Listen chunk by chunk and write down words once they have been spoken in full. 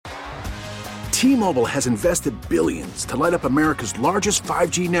T-Mobile has invested billions to light up America's largest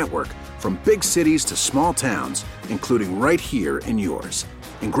 5G network, from big cities to small towns, including right here in yours.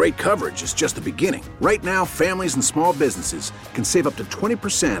 And great coverage is just the beginning. Right now, families and small businesses can save up to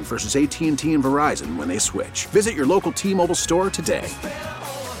 20% versus AT&T and Verizon when they switch. Visit your local T-Mobile store today.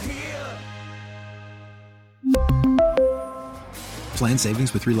 Plan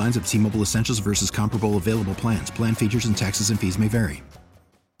savings with 3 lines of T-Mobile Essentials versus comparable available plans. Plan features and taxes and fees may vary.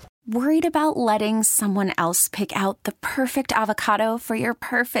 Worried about letting someone else pick out the perfect avocado for your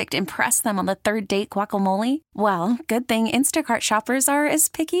perfect impress them on the third date guacamole? Well, good thing Instacart shoppers are as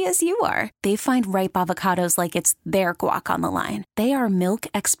picky as you are. They find ripe avocados like it's their guac on the line. They are milk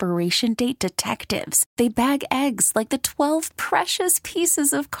expiration date detectives. They bag eggs like the 12 precious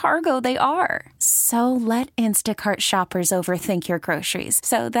pieces of cargo they are. So let Instacart shoppers overthink your groceries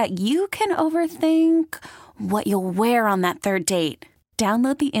so that you can overthink what you'll wear on that third date.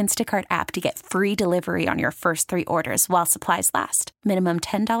 Download the Instacart app to get free delivery on your first 3 orders while supplies last. Minimum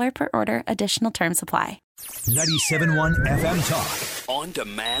 $10 per order. Additional terms apply. 97.1 FM Talk. On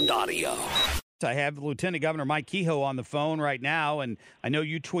demand audio. I have Lieutenant Governor Mike Kehoe on the phone right now, and I know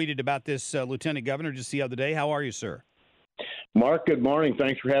you tweeted about this, Lieutenant Governor, just the other day. How are you, sir? Mark, good morning.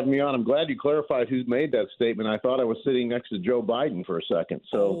 Thanks for having me on. I'm glad you clarified who made that statement. I thought I was sitting next to Joe Biden for a second,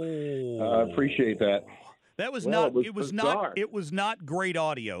 so I appreciate that. That was it was not great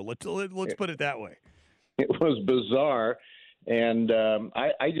audio. Let's put it that way. It was bizarre, and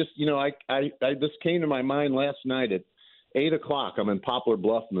I just this came to my mind last night at 8:00. I'm in Poplar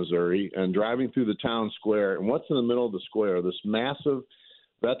Bluff, Missouri, and driving through the town square. And what's in the middle of the square? This massive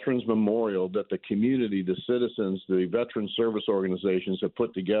Veterans Memorial that the community, the citizens, the veteran service organizations have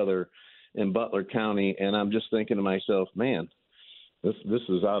put together in Butler County. And I'm just thinking to myself, man, This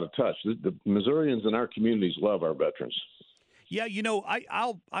is out of touch. The Missourians in our communities love our veterans. Yeah,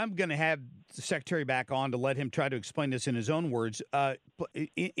 I'm going to have the Secretary back on to let him try to explain this in his own words.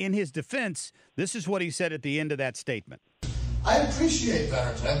 In his defense, this is what he said at the end of that statement. I appreciate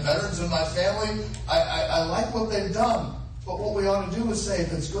veterans. I have veterans in my family. I like what they've done. But what we ought to do is say,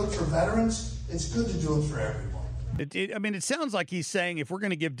 if it's good for veterans, it's good to do it for everyone. It sounds like he's saying if we're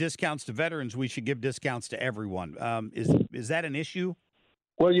going to give discounts to veterans, we should give discounts to everyone. Is that an issue?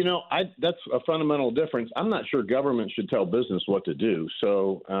 Well, that's a fundamental difference. I'm not sure government should tell business what to do.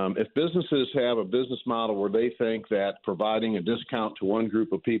 So if businesses have a business model where they think that providing a discount to one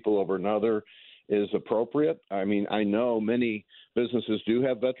group of people over another is appropriate, I mean, I know many businesses do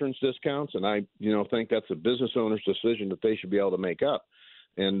have veterans discounts, and I think that's a business owner's decision that they should be able to make up.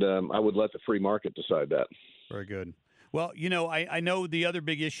 And I would let the free market decide that. Very good. Well, I know the other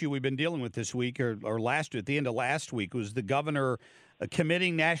big issue we've been dealing with this week or at the end of last week was the governor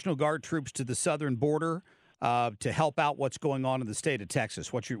committing National Guard troops to the southern border to help out what's going on in the state of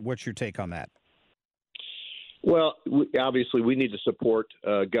Texas. What's your take on that? Well, obviously, we need to support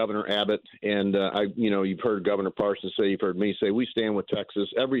Governor Abbott, and you've heard Governor Parson say, you've heard me say, we stand with Texas.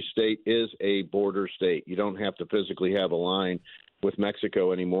 Every state is a border state. You don't have to physically have a line with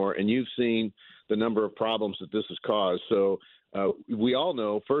Mexico anymore, and you've seen the number of problems that this has caused. So we all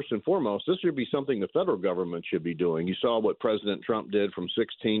know, first and foremost, this should be something the federal government should be doing. You saw what President Trump did from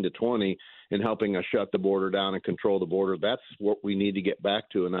 16 to 20 in helping us shut the border down and control the border. That's what we need to get back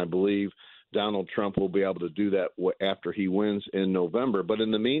to, and I believe Donald Trump will be able to do that after he wins in November. But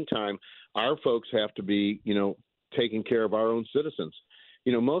in the meantime, our folks have to be, taking care of our own citizens.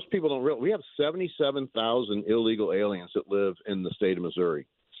 Most people don't realize we have 77,000 illegal aliens that live in the state of Missouri.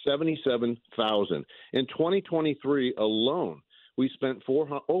 77,000. In 2023 alone, we spent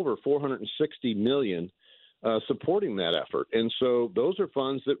over $460 million supporting that effort. And so those are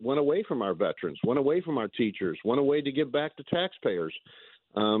funds that went away from our veterans, went away from our teachers, went away to give back to taxpayers.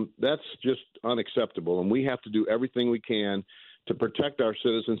 That's just unacceptable. And we have to do everything we can to protect our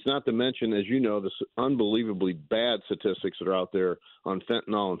citizens, not to mention, as you know, the unbelievably bad statistics that are out there on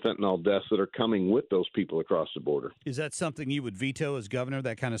fentanyl and fentanyl deaths that are coming with those people across the border. Is that something you would veto as governor,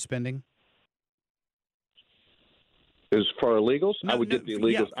 that kind of spending? As for illegals, I would get the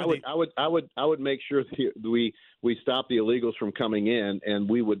illegals. Yeah, I would make sure that we stop the illegals from coming in, and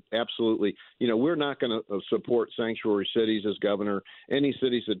we would absolutely, we're not going to support sanctuary cities as governor. Any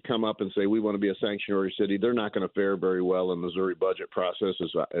cities that come up and say we want to be a sanctuary city, they're not going to fare very well in Missouri budget process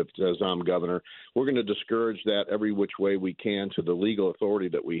as I'm governor. We're going to discourage that every which way we can to the legal authority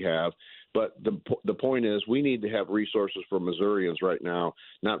that we have. But the point is, we need to have resources for Missourians right now,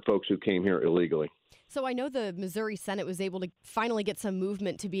 not folks who came here illegally. So I know the Missouri Senate was able to finally get some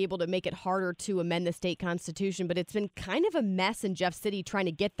movement to be able to make it harder to amend the state constitution, but it's been kind of a mess in Jeff City trying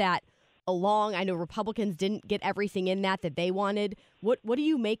to get that along. I know Republicans didn't get everything in that they wanted. What do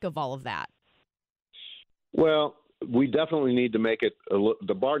you make of all of that? Well, we definitely need to make it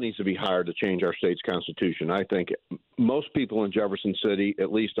the bar needs to be higher to change our state's constitution. I think most people in Jefferson City,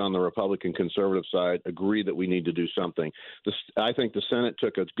 at least on the Republican conservative side, agree that we need to do something. I think the Senate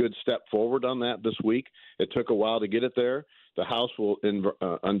took a good step forward on that this week. It took a while to get it there. The House will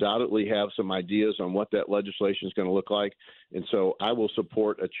undoubtedly have some ideas on what that legislation is going to look like, and so I will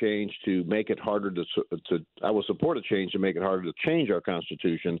support a change to make it harder I will support a change to make it harder to change our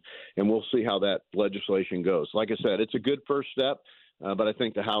Constitution, and we'll see how that legislation goes. Like I said, it's a good first step, but I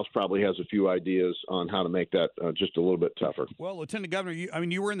think the House probably has a few ideas on how to make that just a little bit tougher. Well, Lieutenant Governor,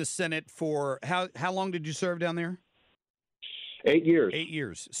 you were in the Senate for how long did you serve down there? 8 years. 8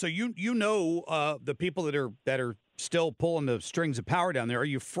 years. So you know the people that are still pulling the strings of power down there. Are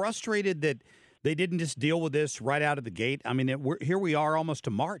you frustrated that they didn't just deal with this right out of the gate? I mean, here we are almost to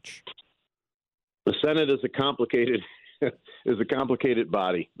March. The Senate is a complicated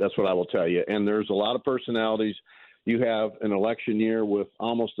body. That's what I will tell you. And there's a lot of personalities. You have an election year with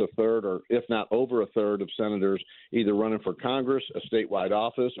almost a third, or if not over a third, of senators either running for Congress, a statewide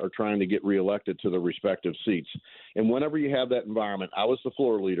office, or trying to get reelected to the respective seats. And whenever you have that environment, I was the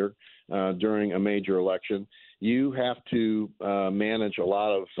floor leader during a major election. You have to manage a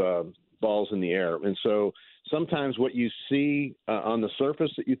lot of balls in the air. And so sometimes what you see on the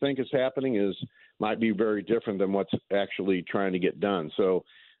surface that you think is happening might be very different than what's actually trying to get done. So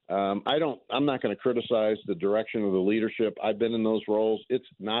I'm not going to criticize the direction of the leadership. I've been in those roles. It's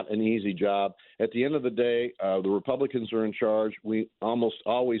not an easy job. At the end of the day, the Republicans are in charge. We almost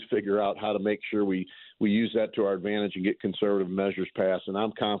always figure out how to make sure we use that to our advantage and get conservative measures passed. And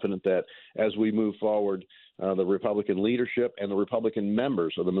I'm confident that as we move forward, the Republican leadership and the Republican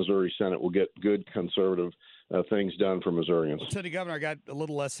members of the Missouri Senate will get good conservative things done for Missourians. Lieutenant Governor, I got a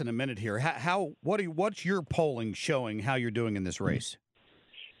little less than a minute here. What's your polling showing how you're doing in this race?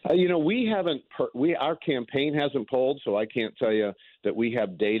 Our campaign hasn't polled, so I can't tell you that we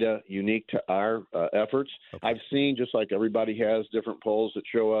have data unique to our efforts. Okay. I've seen, just like everybody has, different polls that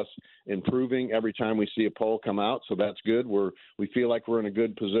show us improving every time we see a poll come out, so that's good. We feel like we're in a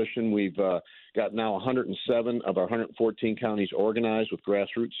good position. We've got now 107 of our 114 counties organized with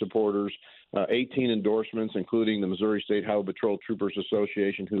grassroots supporters, 18 endorsements, including the Missouri State Highway Patrol Troopers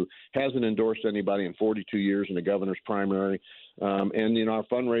Association, who hasn't endorsed anybody in 42 years in the governor's primary. And in our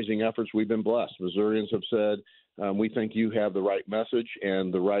fundraising efforts, we've been blessed. Missourians have said, we think you have the right message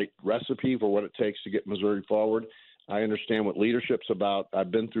and the right recipe for what it takes to get Missouri forward. I understand what leadership's about.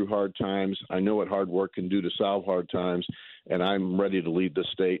 I've been through hard times. I know what hard work can do to solve hard times, and I'm ready to lead the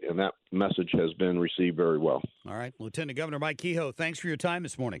state, and that message has been received very well. All right. Lieutenant Governor Mike Kehoe, thanks for your time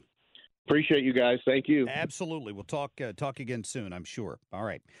this morning. Appreciate you guys. Thank you. Absolutely. We'll talk again soon, I'm sure. All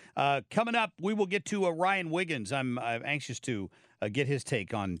right. Coming up, we will get to Ryan Wiggins. I'm anxious to get his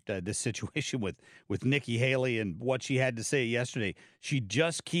take on this situation with Nikki Haley and what she had to say yesterday. She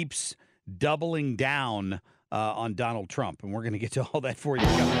just keeps doubling down on Donald Trump, and we're going to get to all that for you.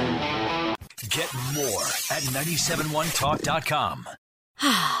 Get more at 971talk.com.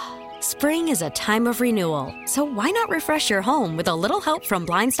 Spring is a time of renewal, so why not refresh your home with a little help from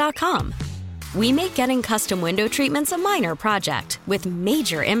Blinds.com? We make getting custom window treatments a minor project with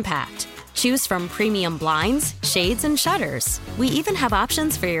major impact. Choose from premium blinds, shades, and shutters. We even have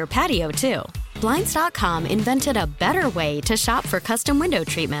options for your patio, too. Blinds.com invented a better way to shop for custom window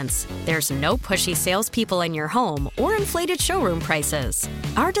treatments. There's no pushy salespeople in your home or inflated showroom prices.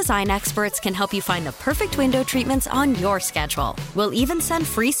 Our design experts can help you find the perfect window treatments on your schedule. We'll even send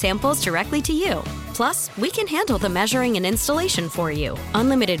free samples directly to you. Plus, we can handle the measuring and installation for you.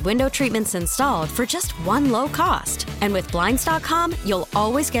 Unlimited window treatments installed for just one low cost. And with Blinds.com, you'll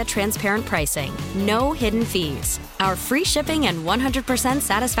always get transparent pricing. No hidden fees. Our free shipping and 100%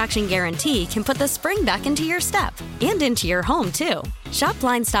 satisfaction guarantee can put the spring back into your step and into your home, too. Shop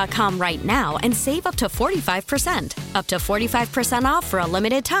Blinds.com right now and save up to 45%. Up to 45% off for a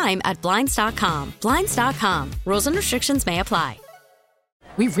limited time at Blinds.com. Blinds.com. Rules and restrictions may apply.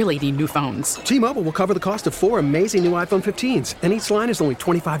 We really need new phones. T-Mobile will cover the cost of 4 amazing new iPhone 15s, and each line is only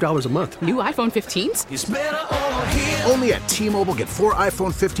 $25 a month. New iPhone 15s? It's better over here. Only at T-Mobile, get 4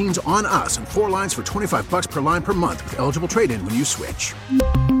 iPhone 15s on us and 4 lines for $25 per line per month with eligible trade-in when you switch.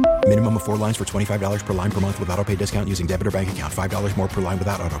 Minimum of 4 lines for $25 per line per month with autopay discount using debit or bank account. $5 more per line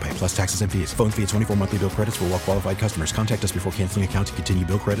without autopay, plus taxes and fees. Phone fee at 24 monthly bill credits for well-qualified customers. Contact us before canceling account to continue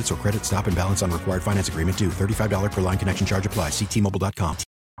bill credits or credit stop and balance on required finance agreement due. $35 per line connection charge applies. See T-Mobile.com.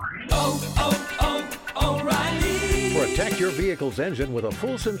 O'Reilly. For a Protect your vehicle's engine with a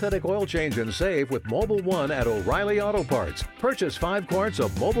full synthetic oil change and save with Mobile One at O'Reilly Auto Parts. Purchase 5 quarts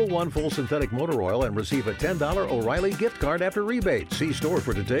of Mobile One full synthetic motor oil and receive a $10 O'Reilly gift card after rebate. See store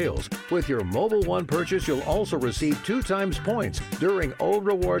for details. With your Mobile One purchase, you'll also receive 2 times points during O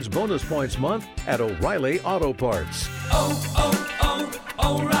Rewards Bonus Points Month at O'Reilly Auto Parts.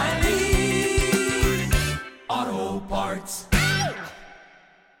 O'Reilly Auto Parts.